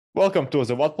Welcome to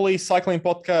the What Police Cycling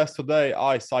Podcast. Today,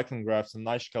 I, Cycling Graphs, and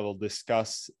Naishka will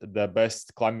discuss the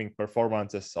best climbing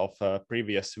performances of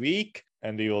previous week.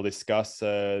 And we will discuss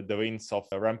the wins of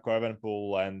Remco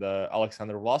Evenepoel and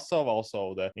Alexander Vlasov.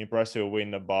 Also, the impressive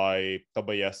win by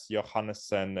Tobias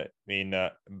Johannessen in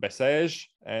Bessèges.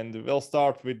 And we'll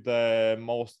start with the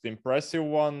most impressive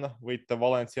one with the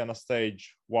Valenciana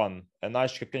Stage 1. And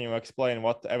Naishka, can you explain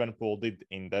what Evenepoel did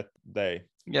in that day?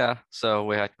 Yeah, so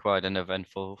we had quite an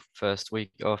eventful first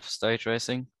week of stage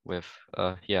racing with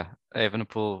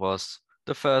Evenepoel was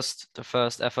the first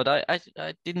effort. I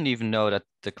didn't even know that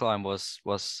the climb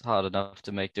was hard enough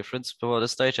to make difference for the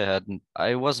stage ahead. And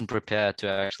I wasn't prepared to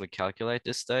actually calculate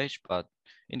this stage, but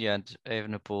in the end,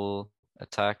 Evenepoel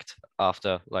attacked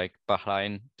after like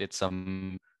Bahrain did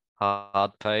some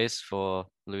hard pace for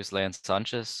Luis Leon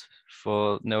Sanchez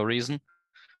for no reason.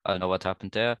 I don't know what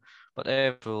happened there, but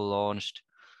Evenepoel launched.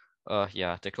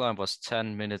 The climb was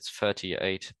 10 minutes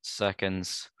 38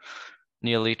 seconds,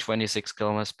 nearly 26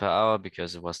 kilometers per hour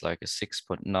because it was like a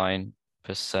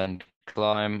 6.9%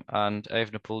 climb. And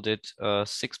Evenepoel did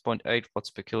 6.8 watts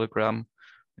per kilogram,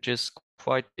 which is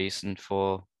quite decent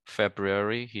for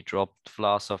February. He dropped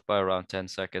Vlasov by around 10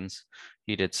 seconds.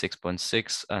 He did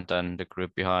 6.6, and then the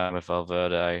group behind with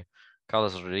Valverde,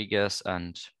 Carlos Rodriguez,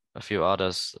 and a few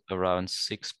others around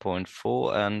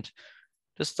 6.4. And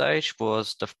the stage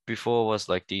was the before was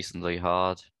like decently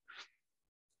hard.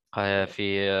 I have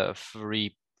here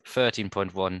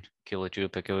 13.1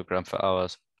 kilojoule per kilogram per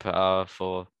hour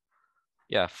for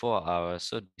 4 hours,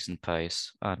 so decent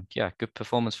pace. And yeah, good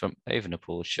performance from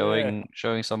Evenepoel, Yeah,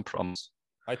 showing some promise.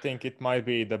 I think it might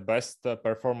be the best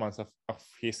performance of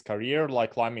his career,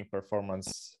 like climbing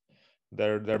performance.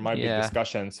 There might be Yeah,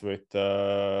 discussions with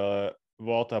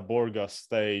Volta Burgos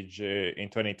stage in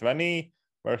 2020,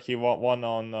 where he won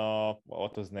on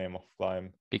what was the name of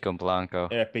climb? Picon Blanco.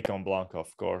 Yeah, Picon Blanco,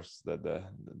 of course, the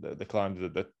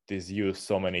climb that is used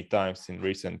so many times in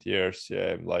recent years.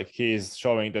 Yeah, like he's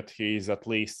showing that he's at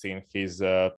least in his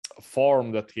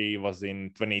form that he was in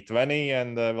 2020,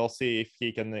 and we'll see if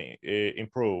he can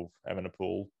improve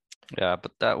Evenepoel. Yeah,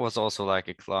 but that was also like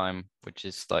a climb, which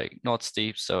is like not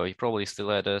steep, so he probably still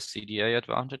had a CDA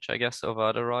advantage, I guess, over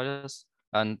other riders.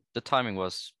 And the timing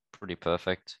was pretty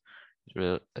perfect. He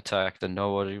really attacked and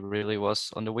nobody really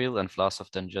was on the wheel, and Vlasov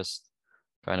then just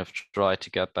kind of tried to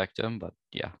get back to him, but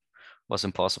yeah, was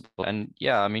impossible. And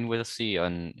yeah, I mean, we'll see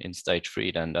on in stage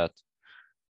three then that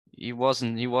he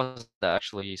wasn't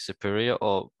actually superior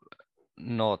or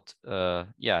not.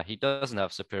 He doesn't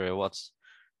have superior watts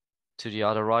to the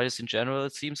other riders in general,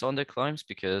 it seems, on the climbs,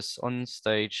 because on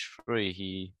stage three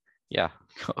he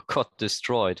got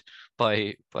destroyed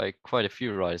by quite a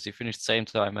few riders. He finished same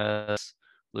time as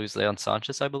Luis Leon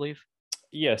Sanchez, I believe.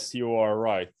 Yes, you are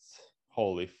right.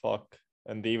 Holy fuck.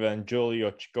 And even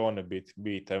Giulio Ciccone beat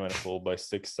Evenepoel by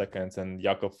 6 seconds, and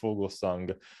Jakob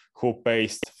Fuglsang, who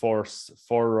paced for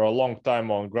a long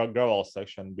time on gravel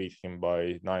section, beat him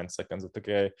by 9 seconds. But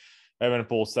okay,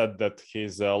 Evenepoel said that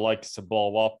his legs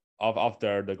blow up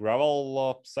after the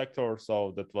gravel sector,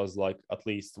 so that was like at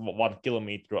least 1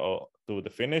 kilometer to the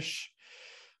finish.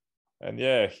 And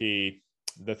yeah, he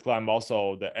that climb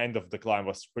also the end of the climb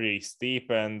was pretty steep,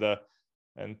 and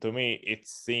to me it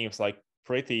seems like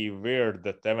pretty weird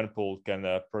that Evenepoel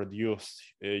can produce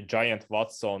giant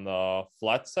watts on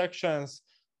flat sections,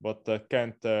 but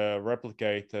can't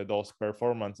replicate those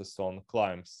performances on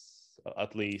climbs.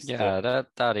 At least, Yeah,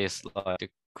 that is like the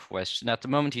question. At the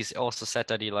moment, he's also said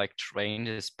that he like trained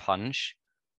his punch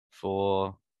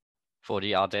for for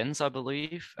the Ardennes, I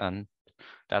believe, and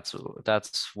that's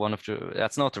that's one of the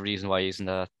that's not the reason why he isn't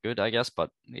that good, I guess, but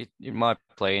it might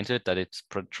play into it that its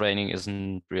training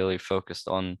isn't really focused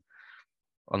on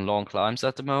long climbs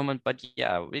at the moment. But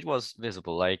yeah, it was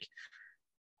visible. Like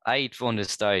eighth on the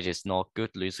stage is not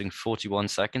good, losing 41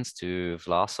 seconds to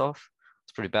Vlasov.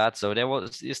 It's pretty bad. So there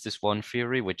is this one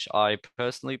theory which I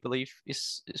personally believe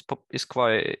is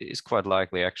quite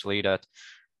likely actually that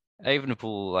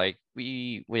Evenepoel, like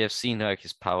we have seen like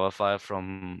his power file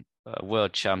from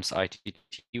World Champs ITT,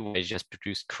 where he just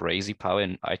produced crazy power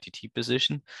in ITT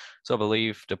position. So I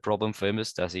believe the problem for him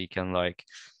is that he can like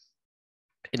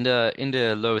in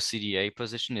the low CDA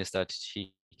position is that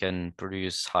he can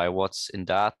produce high watts in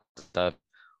that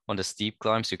on the steep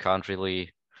climbs you can't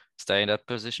really stay in that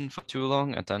position for too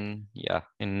long, and then yeah,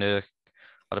 in the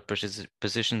other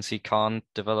positions he can't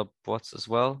develop watts as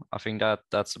well. I think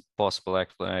that's a possible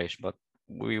explanation, but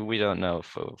we don't know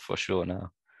for sure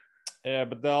now. yeah,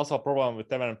 but the also problem with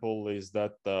Evenepoel is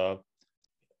that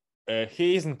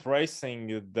he isn't racing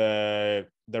the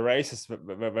races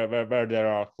where there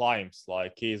are climbs.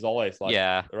 Like he's always like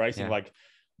Yeah, racing yeah. like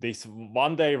these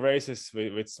one-day races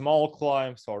with small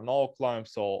climbs or no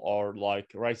climbs, or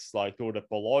like races like Tour de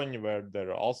Pologne, where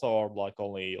there also are like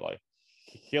only like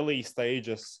hilly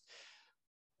stages,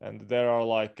 and there are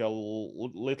like a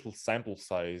little sample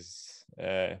size.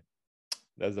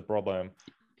 That's the problem.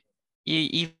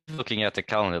 Even looking at the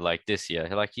calendar like this year,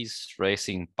 like he's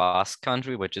racing Basque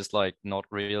Country, which is like not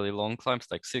really long climbs,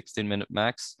 like 16-minute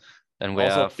max. Then we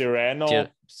Also have Tirreno,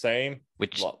 same.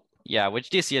 which Well, yeah, which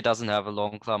this year doesn't have a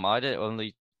long climb either,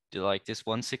 only like this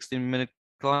one 16-minute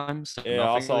climb, so yeah,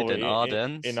 nothing really. also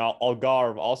Then in Ardennes.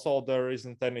 Algarve, also there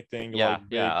isn't anything Yeah, like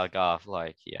yeah, big. Algarve,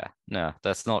 like yeah, no,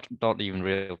 that's not even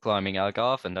real climbing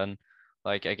Algarve. And then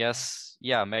like I guess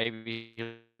yeah, maybe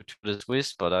he'll do the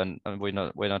Swiss, but we're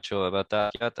not sure about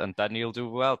that yet. And then he'll do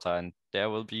Vuelta, and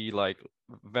there will be like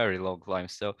very long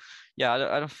climbs. So yeah,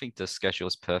 I don't think the schedule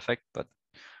is perfect, but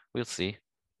we'll see.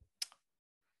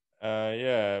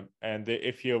 Yeah, and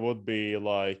if you would be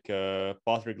like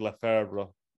Patrick Lefevre,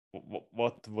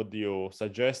 what would you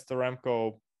suggest to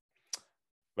Remco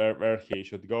where he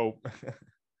should go?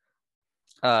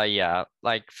 Yeah,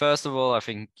 like first of all, I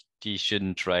think he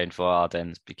shouldn't train for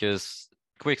Ardennes because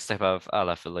quick step of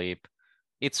Alaphilippe,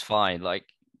 it's fine. Like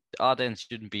Ardennes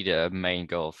shouldn't be the main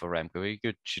goal for Remco.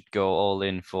 Should go all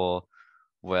in for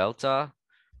Vuelta.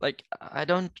 Like I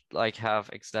don't like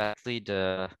have exactly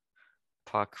the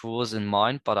parcours in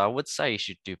mind, but I would say you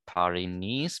should do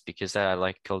Paris-Nice because they are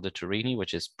like Col de Torini,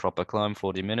 which is proper climb,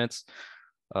 40 minutes.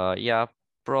 Yeah,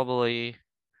 probably.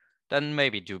 Then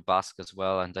maybe do Basque as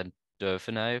well, and then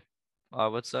Dauphiné, I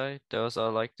would say. Those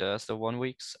are like the 1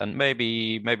 weeks. And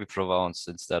maybe Provence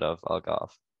instead of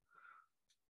Algarve.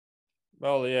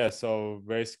 Well, yeah, so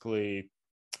basically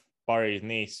Paris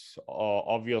Nice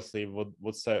obviously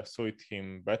would suit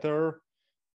him better,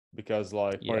 because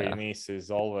like Paris Yeah. Nice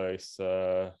is always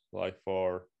like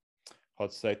for how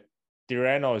to say,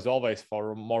 Tirreno is always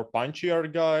for more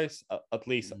punchier guys. At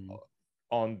least Mm,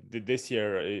 on this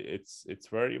year, it's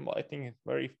very, I think it's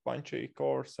very punchy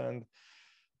course, and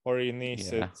Paris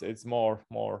Nice yeah. it's more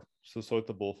so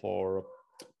suitable for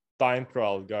time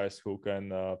trial guys who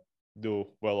can do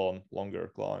well on longer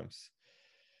climbs.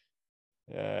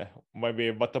 Yeah,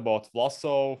 maybe. What about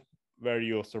Vlaso? Were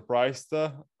you surprised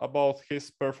about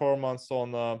his performance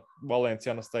on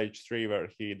Valenciana Stage 3, where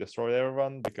he destroyed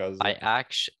everyone? Because I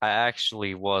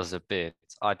actually was a bit.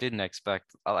 I didn't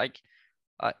expect. I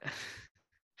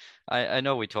I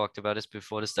know we talked about this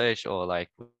before the stage, or like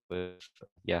with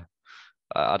yeah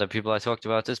other people I talked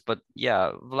about this, but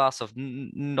yeah, Vlasov.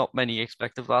 Not many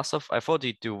expected Vlasov. I thought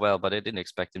he'd do well, but I didn't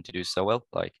expect him to do so well.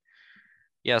 Like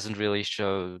he hasn't really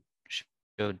showed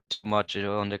too much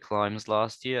on the climbs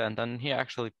last year, and then he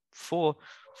actually for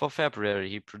February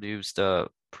he produced a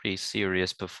pretty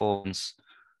serious performance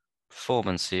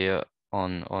here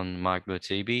on Magbo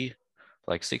TB,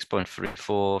 like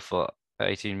 6.34 for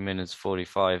 18 minutes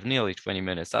 45, nearly 20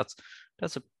 minutes.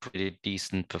 That's a pretty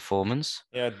decent performance.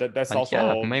 yeah, that's And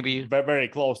yeah, also maybe very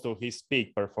close to his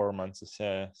peak performances.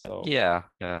 Yeah, so yeah.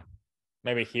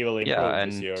 maybe he will Yeah, improve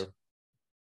this and year.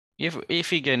 if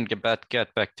he can get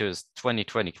back to his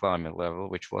 2020 climate level,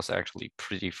 which was actually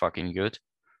pretty fucking good,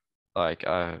 like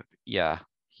yeah,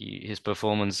 his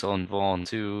performance on Vaughn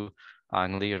too,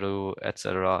 Angliru,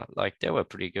 etc. Like they were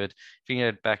pretty good. If he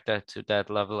can get back to that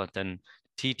level, and then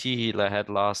TT he had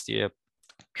last year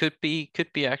could be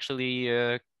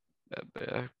actually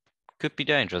could be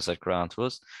dangerous at Grand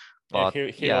Tours. Yeah, But he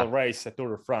will yeah, race a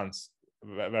Tour de France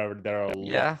where there are a lot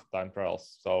yeah, of time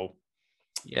trials. So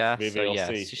yeah. we So will yeah,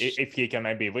 see if he can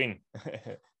maybe win.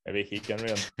 Maybe he can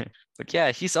win. but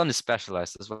yeah, he's on the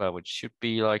specialized as well, which should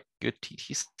be like good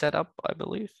TT setup, I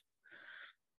believe.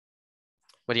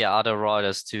 But yeah, other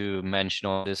riders to mention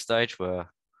on this stage were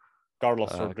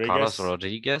Carlos Carlos Rodriguez.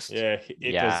 Rodriguez. Yeah, it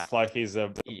Yeah, was like his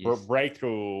he's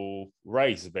breakthrough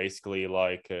race, basically.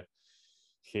 Like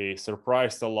he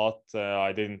surprised a lot.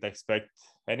 I didn't expect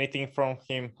anything from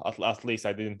him. At least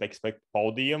I didn't expect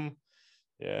podium.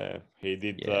 Yeah, he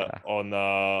did yeah, on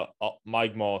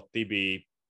Magmo TB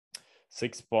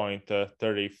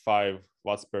 6.35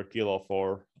 watts per kilo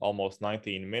for almost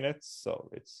 19 minutes. So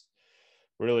it's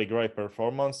really great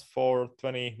performance for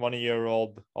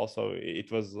 21-year-old. Also,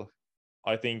 it was,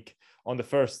 I think, on the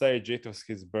first stage it was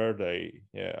his birthday.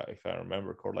 Yeah, if I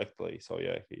remember correctly. So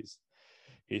yeah,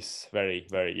 he's very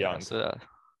yeah. young. So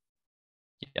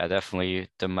yeah, definitely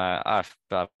the man. I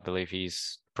believe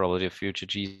he's probably the future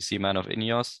GC man of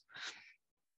Ineos.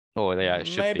 Oh yeah, it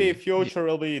should Maybe be. future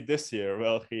will be this year.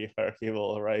 Well, he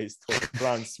will race Tour de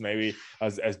France maybe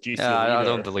as GC Yeah, I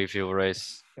don't leader. believe he'll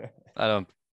race. I don't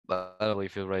but I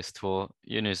believe he'll race Tour.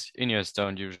 Ineos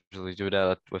don't usually do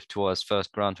that with Tour's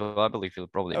first Grand Tour. I believe he'll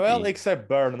probably Well, be except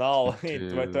Bernal in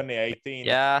into 2018.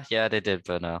 yeah, they did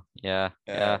for now. Yeah.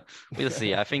 Yeah. We'll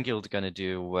see. I think he'll gonna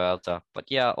do Vuelta. But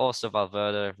yeah, also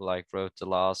Valverde like rode the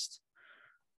last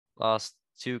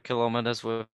 2 kilometers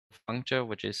with puncture,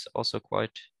 which is also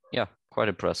quite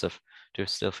impressive to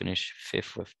still finish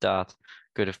fifth with that.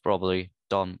 Could have probably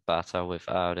done better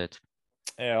without it.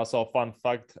 Yeah, also fun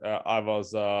fact, I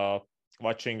was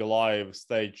watching live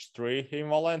stage 3 in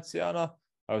Valenciana.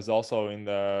 I was also in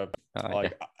the Yeah.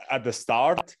 like at the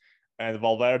start, and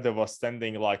Valverde was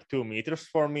standing like 2 meters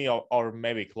for me, or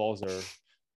maybe closer.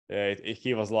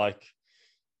 He was like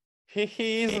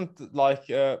he isn't like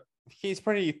he's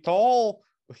pretty tall,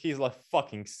 but he's like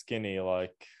fucking skinny.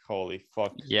 Like holy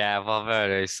fuck. Yeah,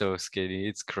 Valverde is so skinny.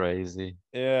 It's crazy.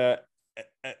 Yeah.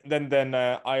 Then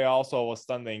I also was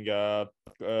standing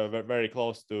very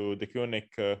close to the Koenig,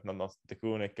 no, not the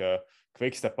Koenig,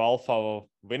 Quickstep Alpha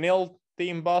vinyl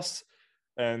team bus.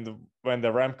 And when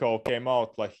the Remco came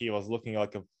out, like he was looking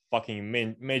like a fucking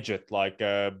midget, like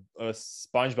a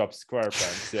SpongeBob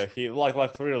SquarePants. Yeah, he like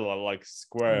really like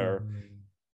square.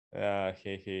 Yeah,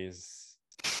 he's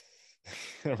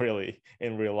really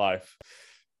in real life.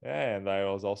 Yeah, and I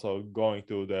was also going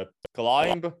to the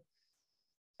climb.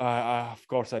 Of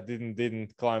course, I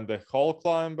didn't climb the whole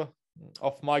climb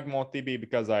of Magmont TB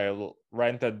because I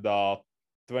rented the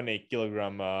 20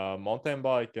 kilogram mountain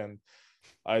bike and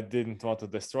I didn't want to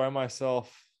destroy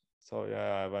myself. So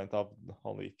yeah, I went up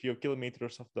only a few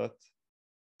kilometers of that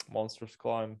monstrous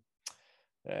climb.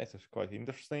 Yeah, it was quite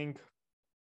interesting.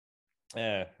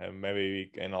 Yeah, and maybe we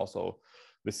can also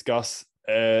discuss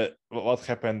what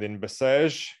happened in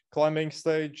Bessèges climbing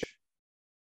stage.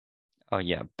 Oh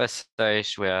yeah, best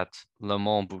stage we had Le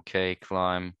Mans Bouquet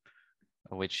climb,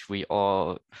 which we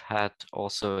all had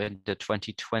also in the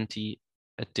 2020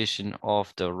 edition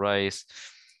of the race.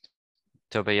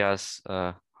 Tobias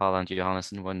Harland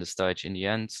Johannessen won the stage in the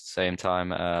end, same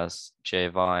time as Jay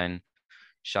Vine,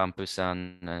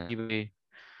 Shampusan, and Ibi.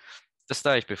 The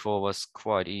stage before was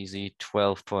quite easy,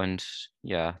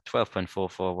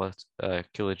 12.44 watt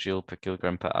kilojoule per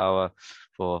kilogram per hour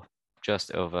for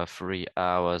just over 3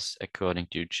 hours, according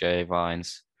to Jay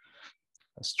Vine's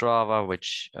Strava,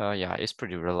 which is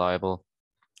pretty reliable.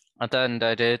 And then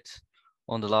they did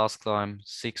on the last climb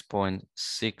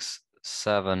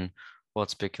 6.67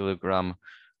 watts per kilogram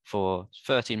for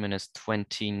 13 minutes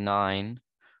 29.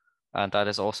 And that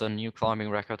is also a new climbing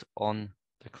record on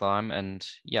the climb. And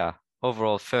yeah,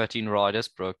 overall 13 riders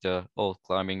broke the old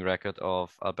climbing record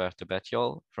of Alberto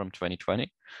Bettiol from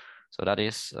 2020. So that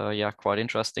is quite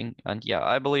interesting. And yeah,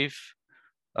 I believe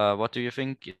what do you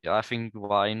think? I think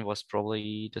Wine was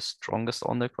probably the strongest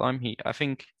on the climb. I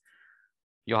think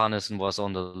Johannessen was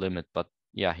on the limit, but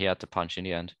yeah, he had to punch in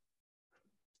the end.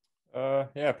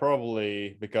 Yeah,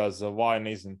 probably because Wine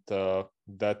isn't that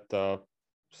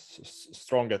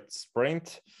strong at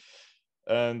sprint,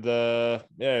 and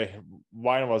yeah,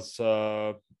 Wine was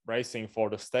racing for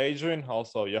the stage win.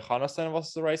 Also, Johannessen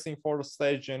was racing for the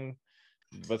stage win,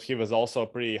 but he was also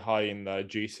pretty high in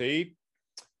GC.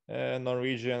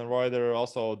 Norwegian rider.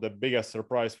 Also, the biggest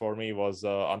surprise for me was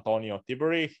Antonio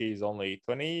Tiberi. He's only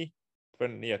 20,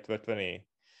 yeah, 20.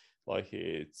 Like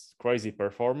it's crazy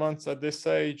performance at this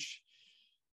age.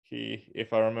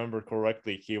 If I remember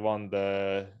correctly, he won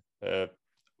the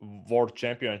world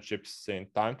championships in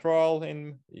time trial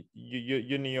in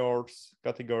juniors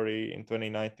category in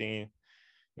 2019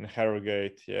 in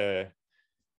Harrogate. Yeah,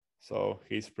 so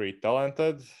he's pretty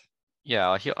talented.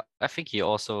 Yeah, I think he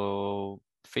also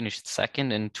finished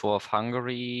second in Tour of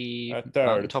Hungary Third,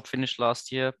 mountaintop finish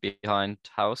last year behind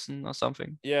Hausen or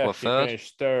something, yeah, or he third.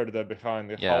 finished third behind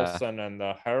the Yeah, Hausen and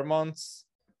Hermans.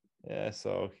 Yeah,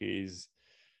 so he's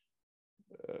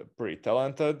pretty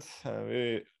talented.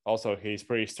 Also, he's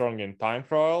pretty strong in time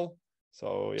trial.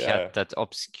 So he had yeah, that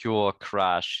obscure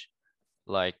crash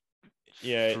like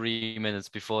yeah, 3 minutes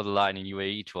before the line in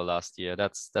UAE Tour last year.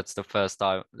 That's the first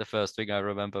thing I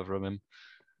remember from him.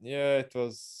 yeah. It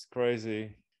was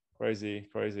crazy, crazy,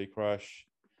 crazy crash.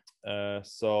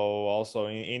 So also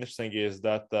interesting is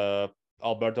that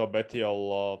Alberto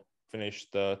Bettiol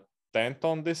finished 10th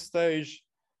on this stage,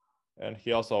 and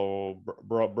he also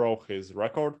broke his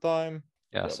record time.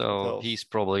 Yeah, Yeah, what so else? he's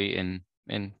probably in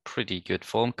pretty good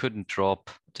form. Couldn't drop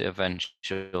the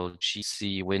eventual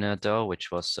GC winner though,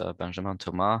 which was Benjamin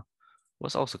Thomas.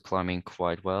 Was also climbing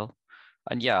quite well.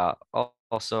 And yeah,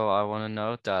 also I want to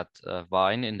note that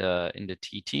Vine in the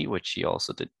TT, which he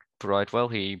also did quite well.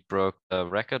 He broke the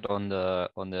record on the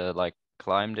like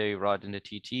climb day right in the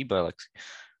TT by like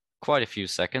quite a few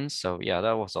seconds. So yeah,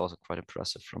 that was also quite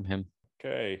impressive from him.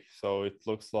 Okay, so it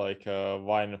looks like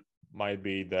Vine might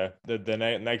be the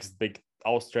next big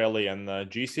Australian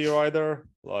GC rider.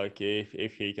 Like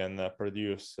if he can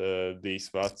produce these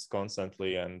watts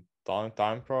constantly and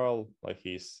time trial, like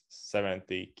he's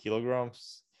 70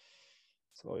 kilograms.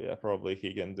 So yeah, probably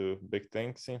he can do big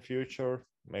things in future.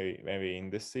 Maybe in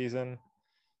this season,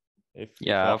 if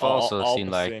Yeah,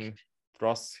 Alpecin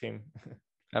trusts him.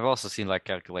 I've also seen like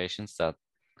calculations that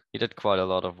he did quite a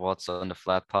lot of watts on the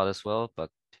flat part as well, but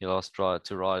he lost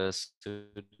to riders who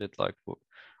did like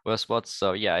worse watts.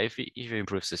 So yeah, if he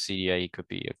improves the CDA, he could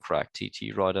be a crack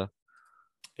TT rider.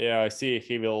 Yeah, I see.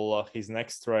 He will. His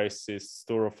next race is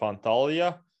Tour of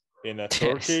Antalya in Yes.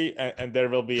 Turkey, and there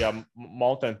will be a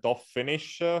mountain top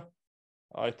finish.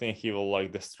 I think he will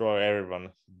like destroy everyone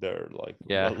there. Like,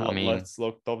 Yeah, I mean, let's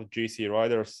look top GC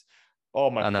riders. Oh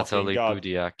my fucking Anatoly god!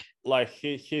 Budiak. Like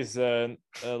his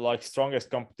like strongest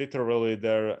competitor will be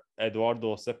there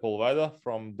Eduardo Sepulveda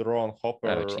from Drone Oh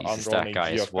Hopper Jesus, that Androni guy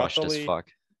is washed as Giocattoli. fuck.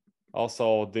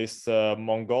 Also, this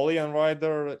Mongolian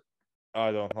rider,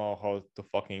 I don't know how to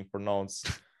fucking pronounce.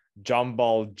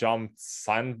 Jambal jumped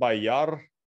Sandbayar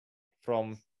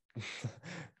from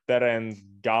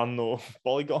Terenganu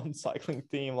Polygon cycling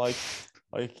team. Like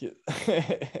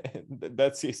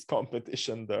that's his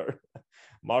competition there.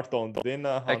 Marton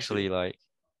Dina, Actually, like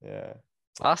yeah.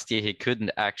 last year he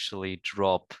couldn't actually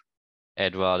drop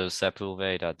Eduardo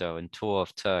Sepulveda though in Tour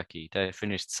of Turkey. They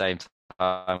finished same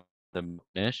time the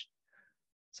finish.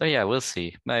 So yeah, we'll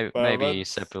see. Maybe But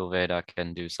Sepulveda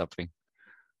can do something.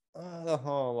 I don't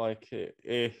know, like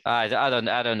I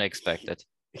don't expect it.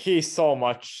 he's so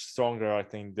much stronger, I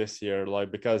think, this year.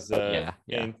 Like because Yeah,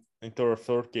 yeah. in Tour of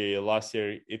Turkey last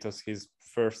year it was his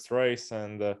first race,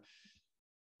 and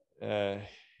uh,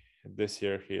 this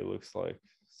year he looks like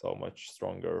so much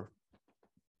stronger.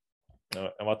 And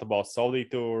what about Saudi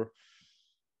Tour?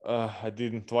 I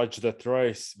didn't watch that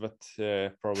race, but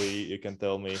probably you can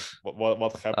tell me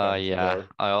what happened Yeah, there.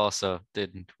 I also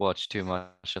didn't watch too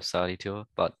much of Saudi Tour,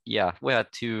 but yeah, we had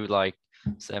two like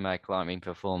semi-climbing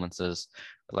performances,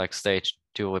 like stage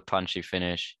two with punchy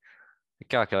finish. The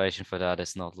calculation for that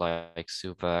is not like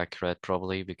super accurate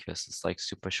probably because it's like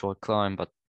super short climb, but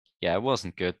yeah, it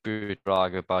wasn't good.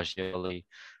 Buitrago, Baggioli,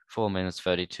 4 minutes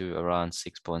 32, around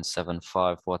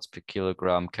 6.75 watts per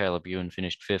kilogram. Caleb Ewan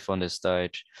finished fifth on this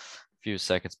stage, a few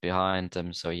seconds behind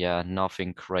them. So yeah,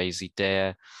 nothing crazy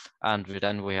there. And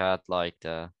then we had like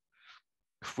the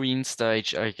Queen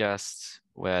stage, I guess,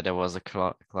 where there was a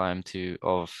climb to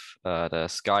of the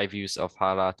sky views of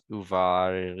Harat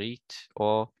Uvarit,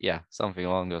 or yeah, something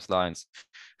along those lines.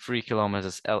 3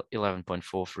 kilometers,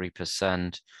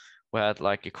 11.43%. We had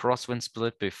like a crosswind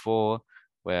split before,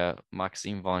 where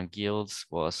Maxime Van Giels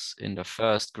was in the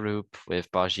first group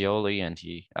with Baggioli, and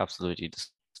he absolutely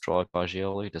destroyed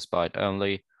Baggioli, despite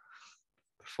only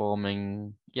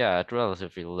performing, yeah, at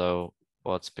relatively low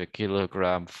watts per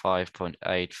kilogram,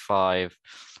 5.85.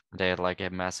 They had like a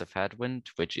massive headwind,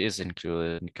 which is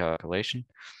included in the calculation.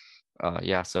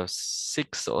 Yeah, so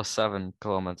 6 or 7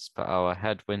 kilometers per hour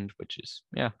headwind, which is,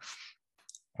 yeah,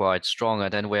 quite strong.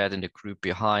 And then we had in the group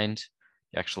behind,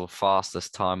 the actual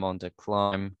fastest time on the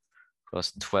climb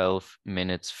was 12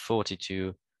 minutes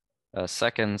 42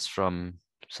 seconds from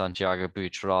Santiago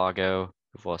Buitrago,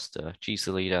 who was the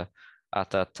GC leader at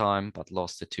that time, but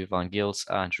lost it to Van Gils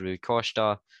and Rui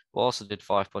Costa, who also did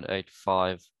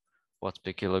 5.85 watts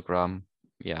per kilogram.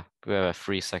 Yeah, we were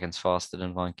 3 seconds faster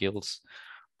than Van Gils,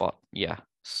 but yeah,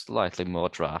 slightly more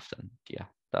draft. And yeah,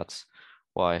 that's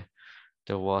why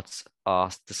the watts are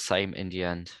the same in the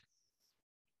end.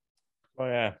 Oh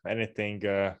yeah,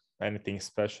 anything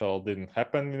special didn't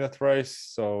happen in that race,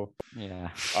 so Yeah.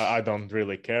 I don't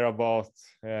really care about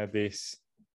these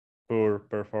poor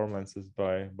performances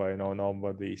by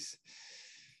nobodies.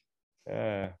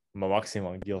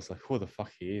 Maximum Gills, like who the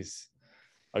fuck he is?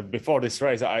 Like before this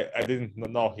race, I didn't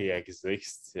know he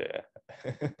exists. Yeah.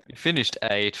 He finished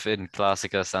eighth in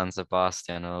Classica San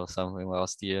Sebastian or something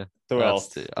last year. That's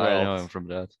 12th, I know him 12th. from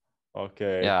that.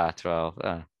 Okay. Yeah,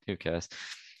 12. Who cares?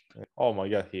 Oh my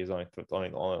god, he's only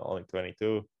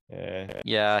 22. Yeah,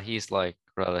 Yeah, he's like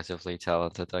relatively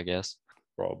talented, I guess.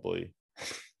 probably.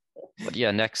 But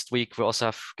yeah, next week we're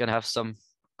also gonna have some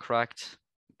cracked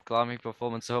climbing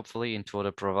performance, hopefully in Tour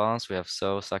de Provence. We have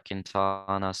Sosa,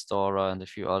 Quintana, Stora, and a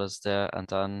few others there, and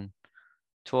then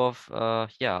Tour of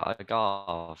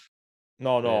Algarve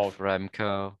No, with no.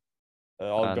 Remco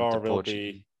and the Algar will be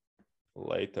Portuguese.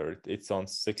 later. It's on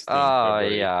 16 Oh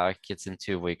February. yeah, it's in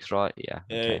 2 weeks, right? Yeah,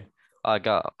 Uh, okay.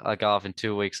 Algarve in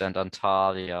 2 weeks, and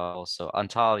Antalya also.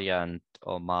 Antalya and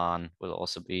Oman will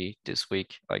also be this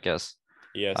week, I guess.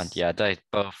 And Yes. yeah, they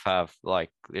both have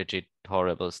like legit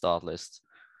horrible start lists.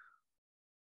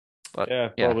 But Yeah,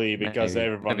 yeah, probably because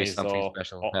everyone maybe is something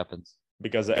special happens.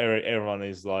 because everyone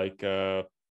is like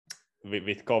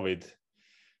with COVID.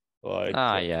 Like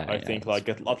Yeah, I yeah, think that's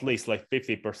like true. at least like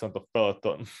 50% of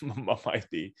peloton might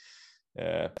be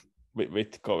uh,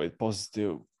 with COVID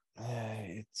positive.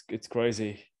 It's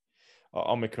crazy.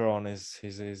 Omicron is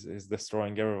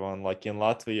destroying everyone. Like in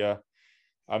Latvia,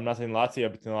 I'm not in Latvia,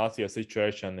 but in Latvia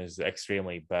situation is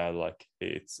extremely bad. Like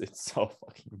it's so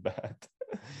fucking bad.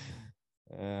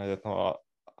 I don't know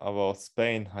about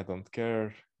Spain. I don't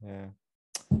care. Yeah.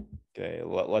 Okay,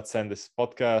 let's end this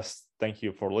podcast. Thank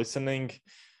you for listening,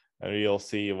 and we'll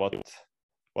see what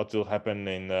will happen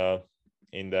in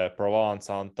the Provence,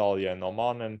 Antalya, and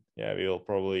Oman. And yeah, we'll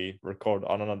probably record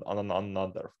on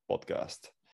another podcast.